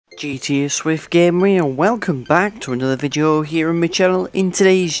gtaswiftgamer and welcome back to another video here on my channel. In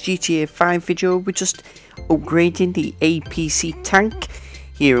today's GTA 5 video, we're just upgrading the APC tank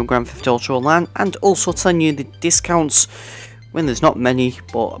here in Grand Theft Auto Online, and also telling you the discounts when there's not many,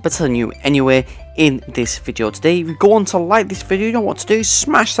 but I'll be telling you anyway in this video today. If you go on to like this video, you know what to do: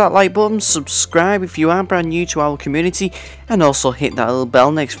 smash that like button, subscribe if you are brand new to our community, and also hit that little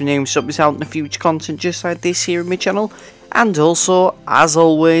bell next to your name so you don't miss out on the future content just like this here on my channel. And also, as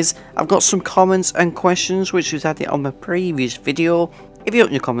always, I've got some comments and questions which was added on my previous video. If you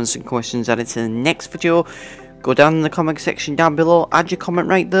want your comments and questions added to the next video, go down in the comment section down below, add your comment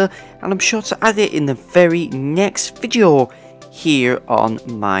right there, and I'm sure to add it in the very next video here on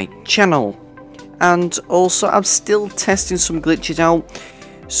my channel. And also, I'm still testing some glitches out,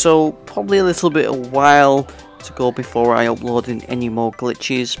 so probably a little bit of while to go before I upload in any more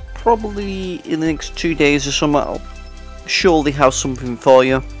glitches. Probably in the next 2 days or something, I'll surely have something for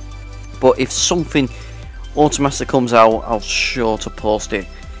you. But if something automatically comes out, I'll sure to post it.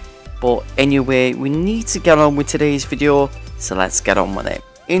 But anyway, we need to get on with today's video, so let's get on with it.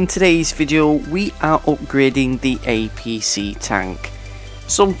 In today's video, we are upgrading the APC tank.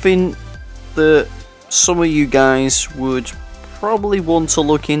 Something that some of you guys would probably want to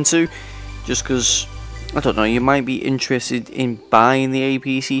look into, just because, I don't know, you might be interested in buying the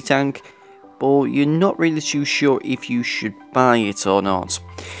APC tank, but you're not really too sure if you should buy it or not.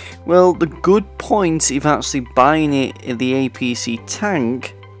 Well, the good point of actually buying it in the APC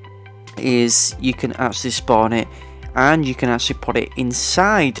tank is you can actually spawn it and you can actually put it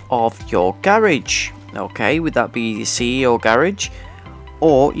inside of your garage. Okay, would that be your CEO garage,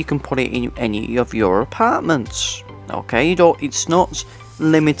 or you can put it in any of your apartments. Okay, it's not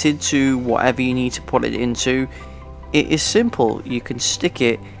limited to whatever you need to put it into. It is simple. You can stick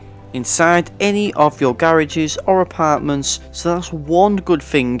it inside any of your garages or apartments, so that's one good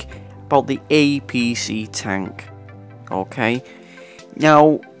thing about the APC tank. Okay,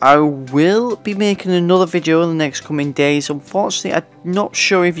 now I will be making another video in the next coming days. Unfortunately, I'm not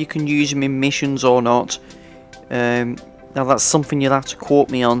sure if you can use them in missions or not. Now that's something you'll have to quote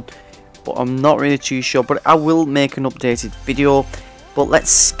me on, but I'm not really too sure, but I will make an updated video. But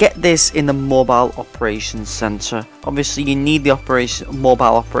let's get this in the mobile operations center. Obviously, you need the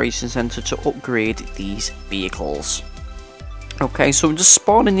mobile operations center to upgrade these vehicles. Okay, so I'm just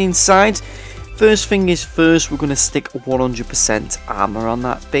spawning inside. First thing is first, we're going to stick 100% armor on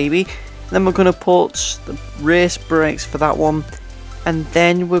that baby. Then we're going to put the race brakes for that one, and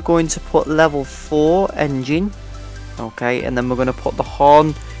then we're going to put level 4 engine. Okay, and then we're going to put the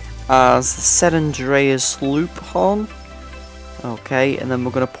horn as the San Andreas loop horn. Okay, and then we're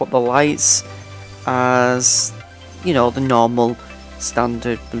going to put the lights as, you know, the normal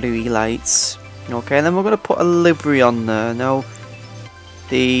standard bluey lights. Okay, and then we're going to put a livery on there. Now,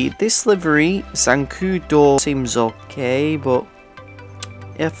 this livery, Zancudo, seems okay, but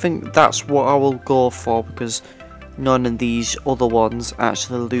I think that's what I will go for, because none of these other ones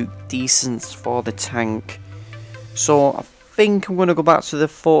actually look decent for the tank. So I think I'm going to go back to the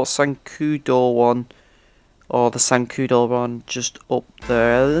Fort Zancudo one, or the Zancudo one just up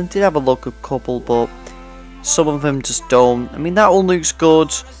there. I did have a look at a couple, but some of them just don't. I mean, that one looks good,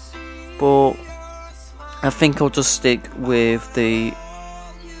 but I think I'll just stick with the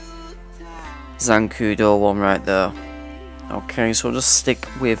Zancudo one right there. Okay, so I'll just stick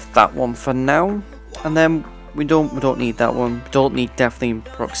with that one for now, and then we don't need that one. We don't need definitely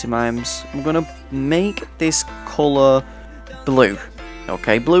Proximimes. I'm gonna make this color blue.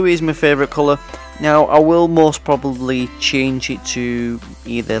 Okay, blue is my favorite color. Now, I will most probably change it to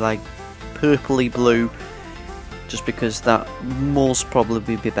either like purpley blue, just because that most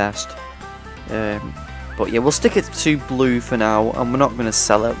probably be best. But yeah, we'll stick it to blue for now, and we're not going to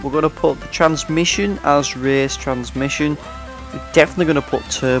sell it. We're going to put the transmission as race transmission. We're definitely going to put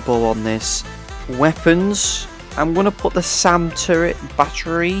turbo on this. Weapons, I'm going to put the SAM turret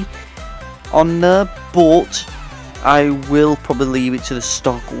battery on there, but I will probably leave it to the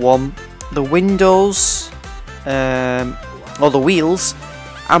stock one. The windows, or the wheels,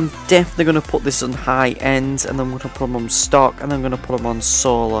 I'm definitely going to put this on high end, and I'm going to put them on stock, and I'm going to put them on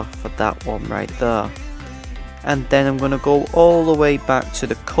solar for that one right there. And then I'm going to go all the way back to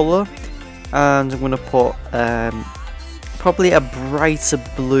the colour, and I'm going to put probably a brighter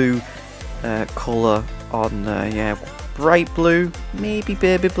blue colour on there. Yeah, bright blue, maybe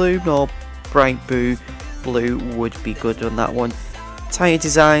baby blue, no, bright blue would be good on that one. Tyre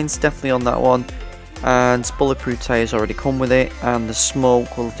designs definitely on that one, and bulletproof tyres already come with it, and the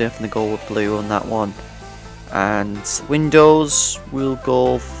smoke will definitely go with blue on that one, and windows will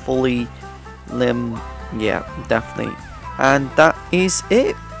go fully limb, yeah, definitely. And that is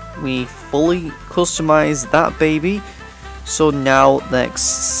it we fully customized that baby. So now let's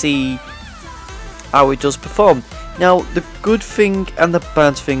see how it does perform. Now the good thing and the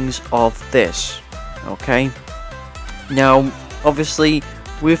bad things of this, okay, now obviously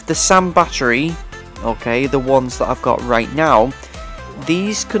with the SAM battery, okay, the ones that I've got right now,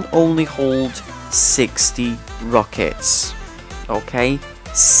 these can only hold 60 rockets, okay,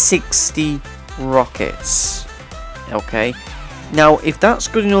 60 rockets, okay. Now if that's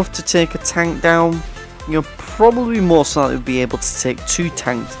good enough to take a tank down, you're probably most likely be able to take 2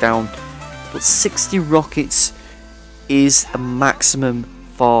 tanks down, but 60 rockets is a maximum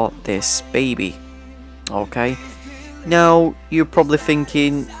for this baby, okay. Now you're probably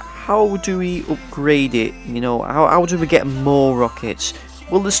thinking, how do we upgrade it, you know, how do we get more rockets?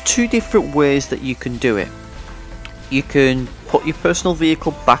 Well, there's 2 different ways that you can do it. You can put your personal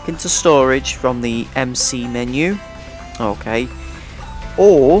vehicle back into storage from the MC menu, okay,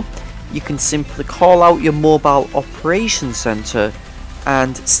 or you can simply call out your mobile operation center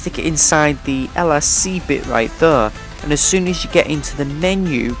and stick it inside the LSC bit right there, and as soon as you get into the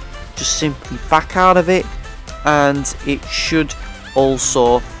menu, just simply back out of it, and it should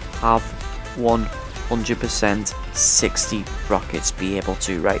also have 100% 60 rockets be able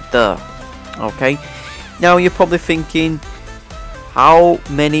to right there, okay. Now you're probably thinking, how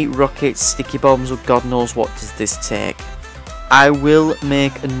many rockets, sticky bombs, or God knows what does this take? I will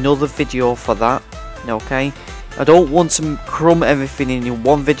make another video for that, okay. I don't want to cram everything in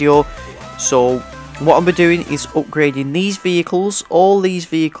one video, so what I'm doing is upgrading these vehicles, all these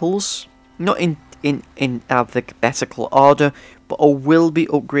vehicles, not in alphabetical order, but I will be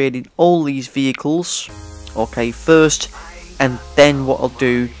upgrading all these vehicles, okay, first, and then what I'll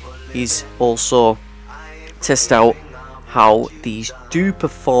do is also test out how these do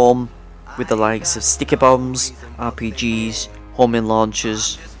perform with the likes of sticker bombs, RPGs, homing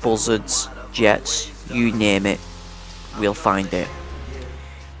launchers, buzzards, jets, you name it, we'll find it.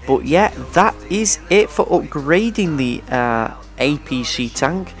 But yeah, that is it for upgrading the APC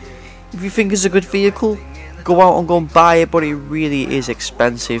tank. If you think it's a good vehicle, go out and go and buy it, but it really is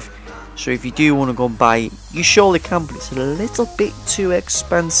expensive. So if you do want to go and buy it, you surely can, but it's a little bit too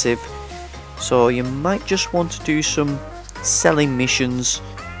expensive. So you might just want to do some selling missions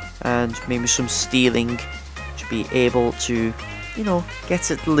and maybe some stealing to be able to, you know,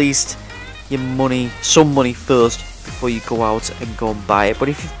 get at least your money, some money first before you go out and go and buy it. But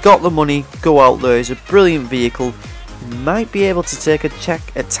if you've got the money, go out there. It's a brilliant vehicle. You might be able to take a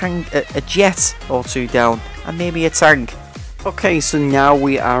jet or 2 down, and maybe a tank. Okay, so now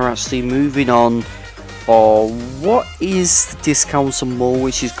we are actually moving on for what is the discounts and more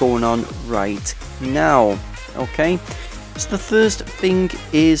which is going on right now. Okay, so the first thing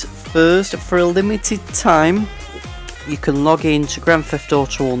is, first, for a limited time you can log in to Grand Theft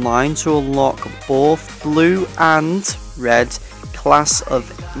Auto Online to unlock both blue and red class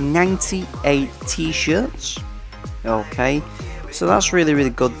of 98 t-shirts. Okay, so that's really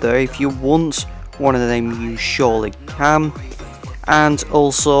good there. If you want one of them, you surely can. And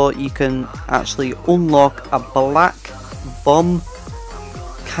also you can actually unlock a black bomb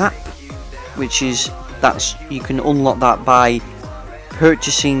cap, which is, you can unlock that by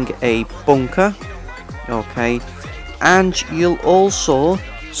purchasing a bunker, okay, and you'll also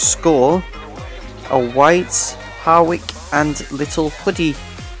score a white Harwick and little hoodie,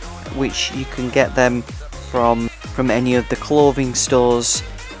 which you can get them from any of the clothing stores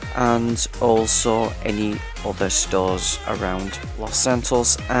and also any other stores around Los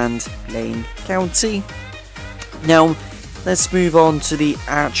Santos and Lane County. Now let's move on to the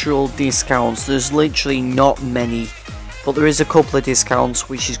actual discounts. There's literally not many, but there is a couple of discounts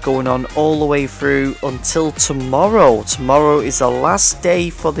which is going on all the way through until tomorrow. Tomorrow is the last day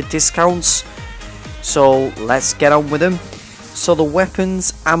for the discounts, so let's get on with them. So the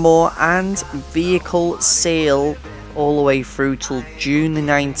weapons, ammo and vehicle sale all the way through till June the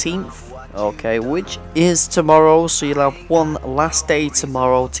 19th, okay, which is tomorrow, so you'll have one last day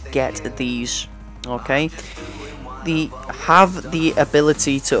tomorrow to get these, okay. Have the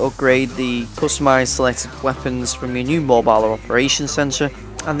ability to upgrade the customized selected weapons from your new mobile or operation center,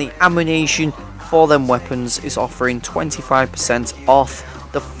 and the ammunition for them weapons is offering 25% off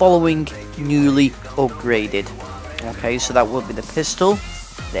the following newly upgraded. Okay, so that will be the pistol,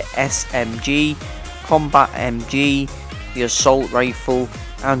 the SMG, combat MG, the assault rifle,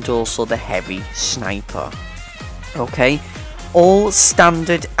 and also the heavy sniper. Okay, all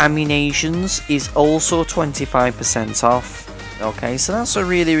standard ammunitions is also 25% off. Okay, so that's a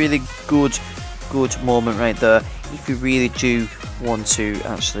really good moment right there if you really do want to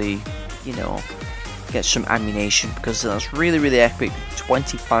actually, you know, get some ammunition, because that's really epic.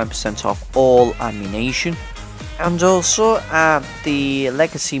 25% off all ammunition. And also at the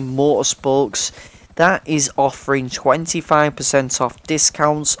Legacy Motorsports, that is offering 25% off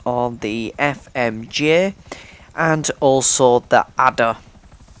discounts on the FMJ and also the Adder.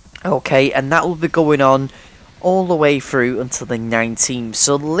 Okay, and that will be going on all the way through until the 19th,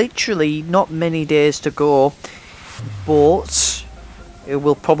 so literally not many days to go, but it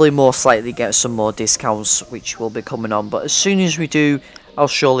will probably most likely get some more discounts which will be coming on. But as soon as we do, I'll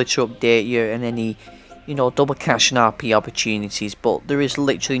surely to update you and any, you know, double cash and RP opportunities. But there is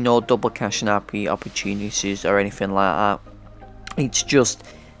literally no double cash and RP opportunities or anything like that. It's just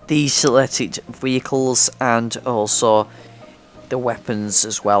these selected vehicles and also the weapons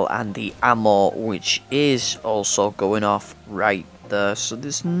as well, and the ammo, which is also going off right there. So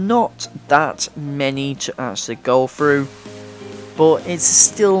there's not that many to actually go through, but it's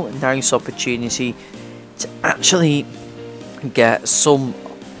still a nice opportunity to actually get some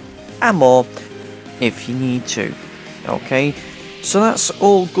ammo if you need to. Okay, so that's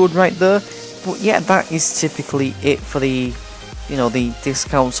all good right there. But yeah, that is typically it for the, you know, the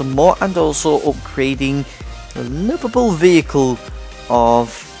discounts and more, and also upgrading the livable vehicle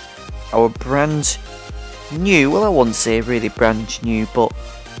of our brand new, well, I wouldn't say really brand new, but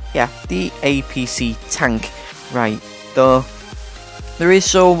yeah, the APC tank right there. There is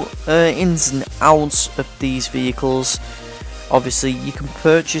some ins and outs of these vehicles. Obviously you can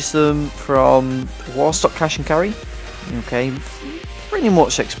purchase them from Warstock Cash and Carry, okay, pretty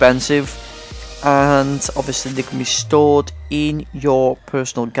much expensive, and obviously they can be stored in your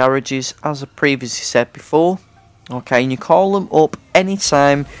personal garages, as I previously said before. Okay, and you call them up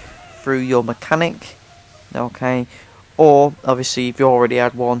anytime through your mechanic. Okay, or obviously if you already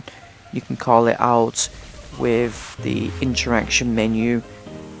had one, you can call it out with the interaction menu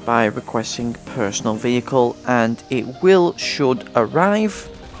by requesting personal vehicle, and it should arrive.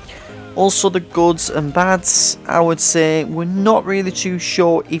 Also the goods and bads, I would say we're not really too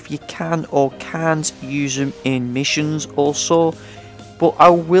sure if you can or can't use them in missions also, but I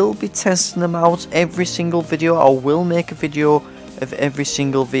will be testing them out every single video. I will make a video of every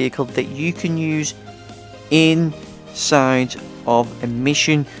single vehicle that you can use inside of a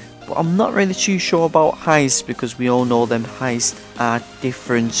mission. But I'm not really too sure about heists, because we all know them heists are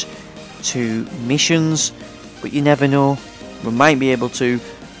different to missions, but you never know, we might be able to,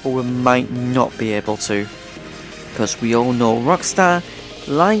 or we might not be able to, because we all know Rockstar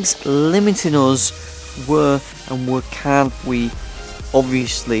likes limiting us where and where can't we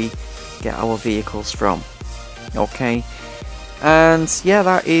obviously get our vehicles from. Okay, and yeah,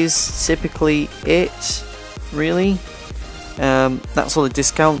 that is typically it really. That's all the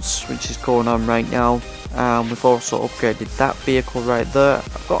discounts which is going on right now. We've also upgraded that vehicle right there.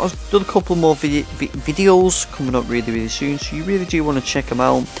 I've got done a couple more videos coming up really soon, so you really do want to check them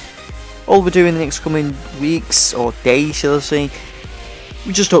out. All we're doing in the next coming weeks or days, shall I say,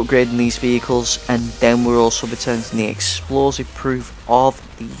 we're just upgrading these vehicles, and then we're also testing the explosive proof of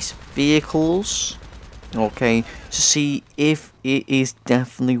these vehicles, okay, to see if it is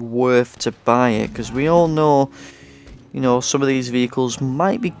definitely worth to buy it, because we all know, you know, some of these vehicles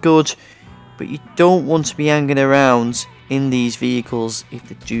might be good, but you don't want to be hanging around in these vehicles if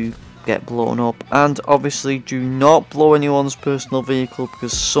they do get blown up. And obviously do not blow anyone's personal vehicle,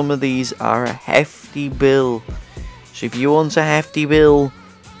 because some of these are a hefty bill. So if you want a hefty bill,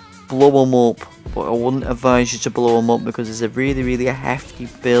 blow them up, but I wouldn't advise you to blow them up, because it's a really hefty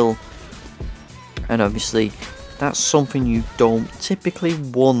bill, and obviously that's something you don't typically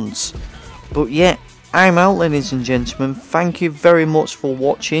want. But yeah, I'm out, ladies and gentlemen. Thank you very much for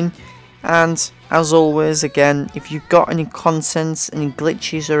watching, and as always, again, if you've got any content, any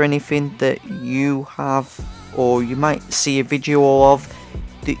glitches or anything that you have, or you might see a video of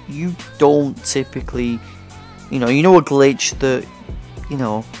that you don't typically, you know a glitch that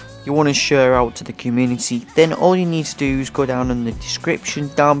you want to share out to the community, then all you need to do is go down in the description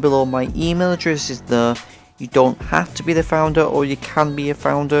down below. My email address is there. You don't have to be the founder, or you can be a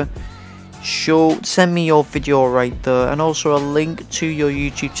founder. Send me your video right there, and also a link to your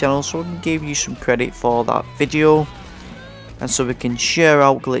YouTube channel so I can give you some credit for that video, and so we can share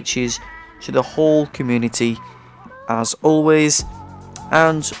out glitches to the whole community as always.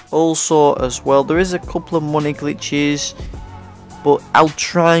 And also as well, there is a couple of money glitches, but I'll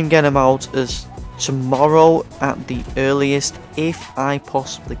try and get them out as tomorrow at the earliest if I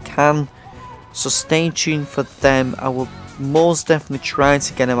possibly can, so stay tuned for them. I will most definitely try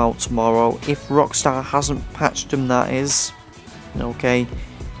to get them out tomorrow if Rockstar hasn't patched them, that is. Okay,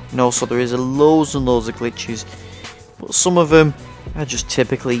 and also there is loads and loads of glitches, but some of them are just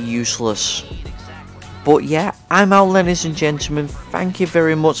typically useless. But yeah, I'm out, ladies and gentlemen. Thank you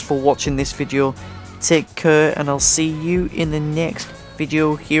very much for watching this video. Take care, and I'll see you in the next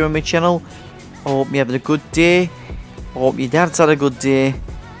video here on my channel. I hope you're having a good day. I hope your dad's had a good day.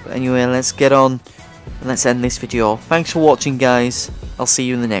 But anyway, let's get on and let's end this video. Thanks for watching, guys. I'll see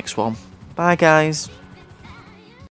you in the next one. Bye, guys.